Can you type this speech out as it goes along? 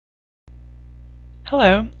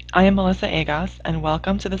Hello, I am Melissa Agos, and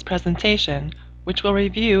welcome to this presentation, which will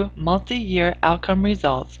review multi-year outcome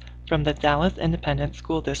results from the Dallas Independent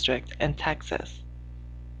School District in Texas.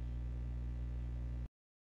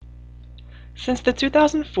 Since the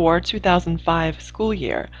 2004-2005 school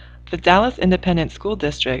year, the Dallas Independent School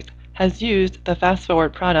District has used the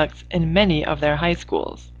FastForward products in many of their high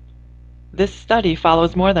schools. This study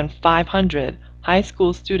follows more than 500 high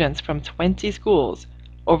school students from 20 schools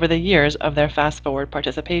over the years of their FastForward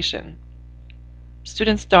participation.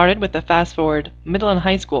 Students started with the FastForward Middle and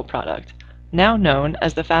High School product, now known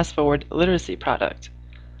as the FastForward Literacy product.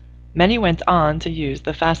 Many went on to use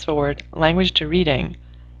the FastForward Language to Reading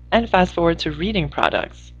and FastForward to Reading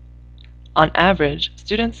products. On average,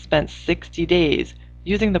 students spent 60 days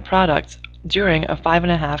using the products during a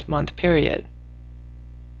 5.5-month period.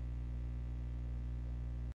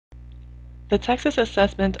 The Texas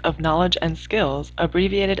Assessment of Knowledge and Skills,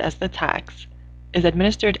 abbreviated as the TAKS, is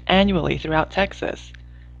administered annually throughout Texas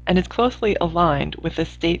and is closely aligned with the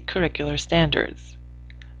state curricular standards.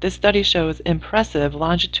 This study shows impressive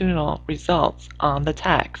longitudinal results on the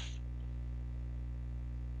TAKS.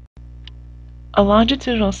 A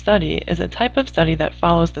longitudinal study is a type of study that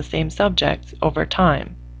follows the same subject over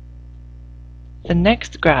time. The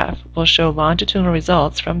next graph will show longitudinal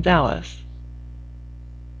results from Dallas.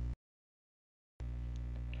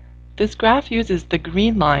 This graph uses the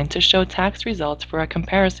green line to show TAKS results for a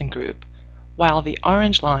comparison group, while the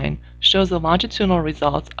orange line shows the longitudinal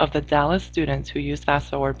results of the Dallas students who use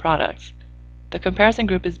FastForward products. The comparison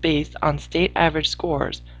group is based on state average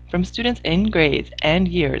scores from students in grades and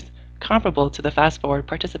years comparable to the FastForward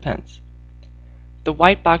participants. The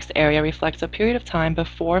white boxed area reflects a period of time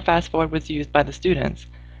before FastForward was used by the students,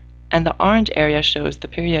 and the orange area shows the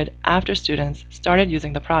period after students started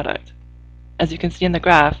using the product. As you can see in the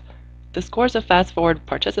graph, the scores of FastForward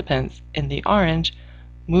participants in the orange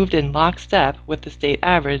moved in lockstep with the state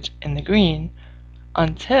average in the green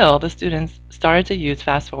until the students started to use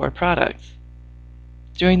FastForward products.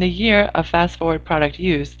 During the year of FastForward product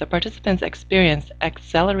use, the participants experienced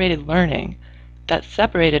accelerated learning that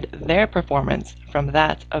separated their performance from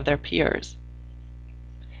that of their peers.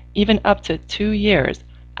 Even up to 2 years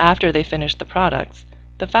after they finished the products,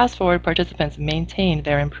 the FastForward participants maintained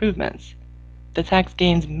their improvements. The TAKS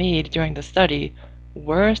gains made during the study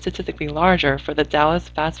were statistically larger for the Dallas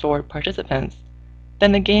FastForward participants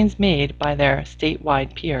than the gains made by their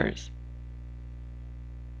statewide peers.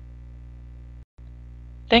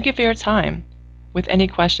 Thank you for your time. With any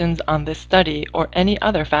questions on this study or any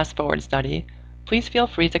other FastForward study, please feel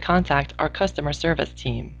free to contact our customer service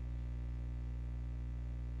team.